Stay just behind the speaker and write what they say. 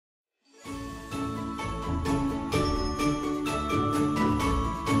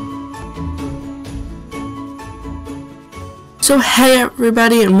So hey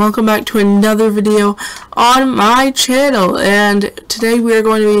everybody, and welcome back to another video on my channel. And today we are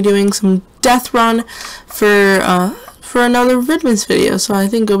going to be doing some death run for another Vidmas video. So I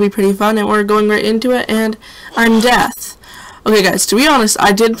think it'll be pretty fun, and we're going right into it. And I'm death. Okay guys, to be honest,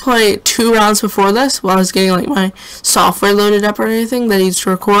 I did play 2 rounds before this while I was getting like my software loaded up or anything that needs to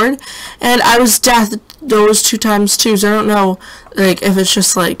record, and I was death those 2 times too. So I don't know like if it's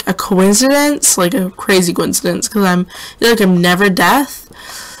just like a coincidence, like a crazy coincidence, because I feel like I'm never death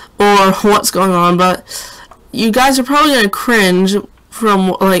or what's going on. But you guys are probably gonna cringe from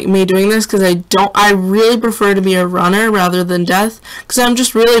like me doing this, because I really prefer to be a runner rather than death, because I'm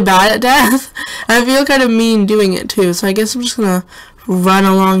just really bad at death. I feel kind of mean doing it too, so I guess I'm just gonna run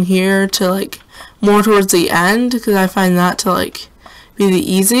along here to like more towards the end, because I find that to like be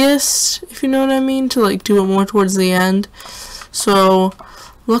the easiest, if you know what I mean, to like do it more towards the end. So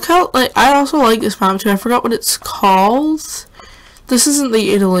look how, like, I also like this map too. I forgot what it's called. This isn't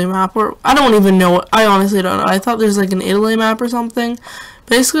the Italy map, or I don't even know. I honestly don't know. I thought there's like an Italy map or something.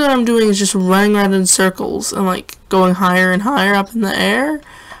 Basically what I'm doing is just running around in circles and like going higher and higher up in the air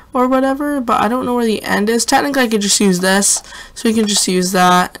or whatever, but I don't know where the end is. Technically I could just use this, so we can just use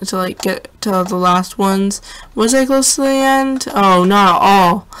that to like get to the last ones. Was I close to the end? Oh, not at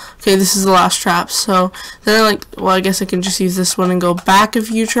all. Okay, this is the last trap. So then I guess I can just use this one and go back a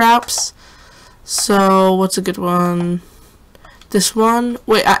few traps. So what's a good one? This one?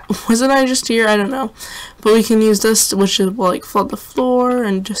 Wait, wasn't I just here? I don't know. But we can use this, which will like flood the floor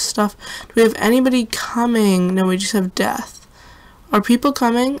and just stuff. Do we have anybody coming? No, we just have death. Are people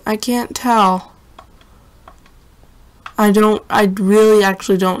coming? I can't tell. I really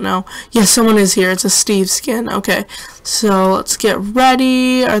actually don't know. Yes, someone is here. It's a Steve skin. Okay, so let's get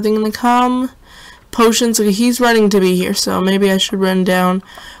ready. Are they gonna come? Potions. Okay, he's running to be here, so maybe I should run down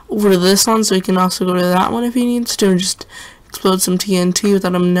over to this one so he can also go to that one if he needs to, and just explode some TNT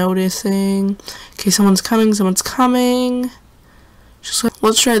without him noticing. Okay, someone's coming. Someone's coming. Just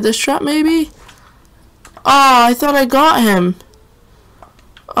let's try this trap maybe. Oh, I thought I got him.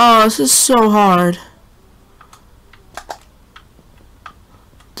 Oh, this is so hard.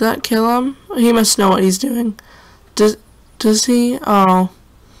 Did that kill him? He must know what he's doing. Does he? Oh,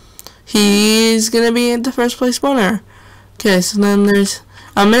 he's gonna be the first place winner. Okay, so then there's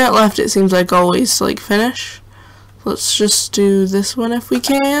a minute left. It seems like always to like finish. Let's just do this one if we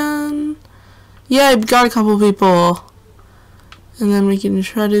can. Yeah, I've got a couple people. And then we can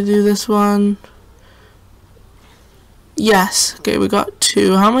try to do this one. Yes. Okay, we got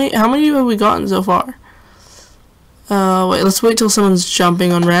 2. How many have we gotten so far? Wait, let's wait till someone's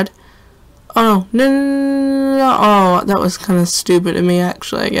jumping on red. Oh, no. Oh, that was kind of stupid of me,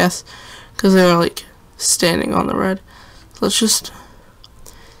 actually, I guess. Because they were, like, standing on the red. Let's just...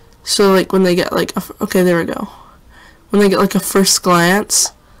 So, like, when they get, like... Okay, there we go. When they get like a first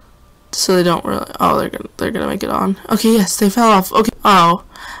glance, so they don't really. Oh, they're gonna make it on. Okay, yes, they fell off. Okay. Oh,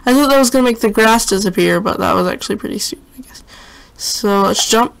 I thought that was gonna make the grass disappear, but that was actually pretty stupid, I guess. So let's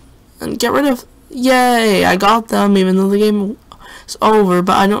jump and get rid of. Yay! I got them, even though the game is over.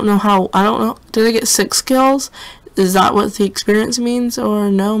 But I don't know how. I don't know. Did I get 6 kills? Is that what the experience means,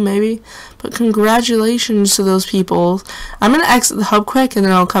 or no? Maybe. But congratulations to those people. I'm gonna exit the hub quick, and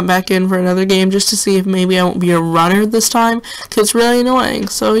then I'll come back in for another game just to see if maybe I won't be a runner this time, because it's really annoying.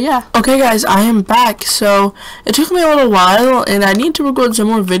 So yeah. Okay guys, I am back. So it took me a little while, and I need to record some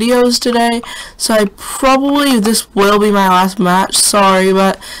more videos today. So this will be my last match. Sorry,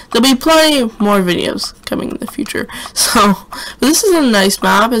 but there'll be plenty more videos coming in the future. So this is a nice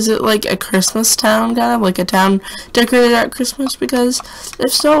map. Is it like a Christmas town, kind of like a town decorated at Christmas? Because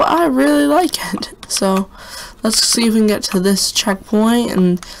if so, I really like it. So let's see if we can get to this checkpoint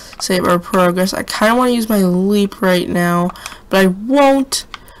and save our progress. I kind of want to use my leap right now, but I won't,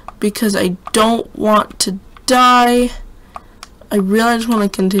 because I don't want to die. I really just want to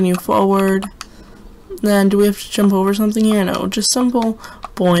continue forward. Then do we have to jump over something here? No, just simple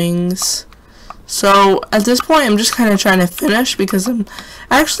boings. So at this point, I'm just kind of trying to finish, because I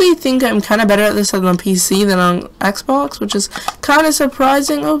actually think I'm kind of better at this on the PC than on Xbox, which is kind of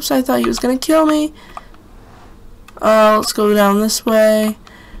surprising. Oops, I thought he was going to kill me. Let's go down this way.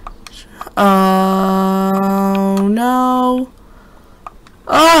 Oh, no.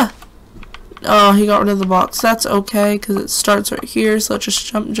 Ah! Oh, he got rid of the box. That's okay, because it starts right here, so let's just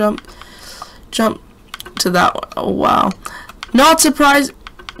jump to that one. Oh, wow. Not surprising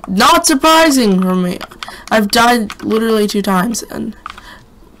for me. I've died literally 2 times, and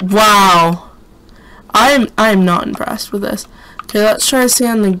wow, I am not impressed with this. Okay, let's try to stay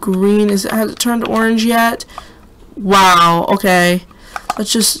on the green. Has it turned orange yet? Wow. Okay,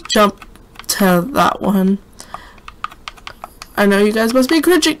 let's just jump to that one. I know you guys must be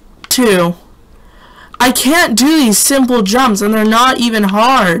cringing too. I can't do these simple jumps, and they're not even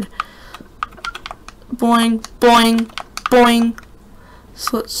hard. Boing, boing, boing.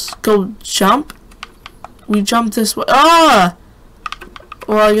 So let's go jump. We jump this way. Ah!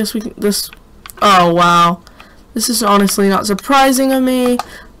 Well, I guess we can, oh, wow. This is honestly not surprising of me.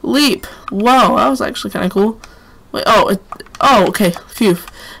 Leap. Whoa, that was actually kind of cool. Wait, oh, okay. Phew.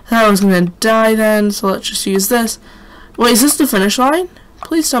 I thought I was going to die then, so let's just use this. Wait, is this the finish line?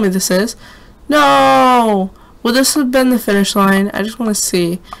 Please tell me this is. No! Would this have been the finish line? I just want to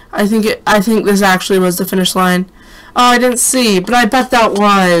see. I think this actually was the finish line. Oh, I didn't see, but I bet that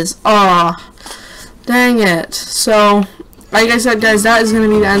was. Oh, dang it. So, like I said, guys, that is going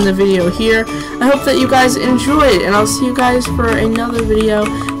to be the end of the video here. I hope that you guys enjoyed, and I'll see you guys for another video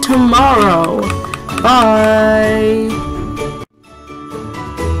tomorrow. Bye!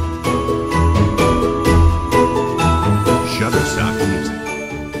 Shutterstock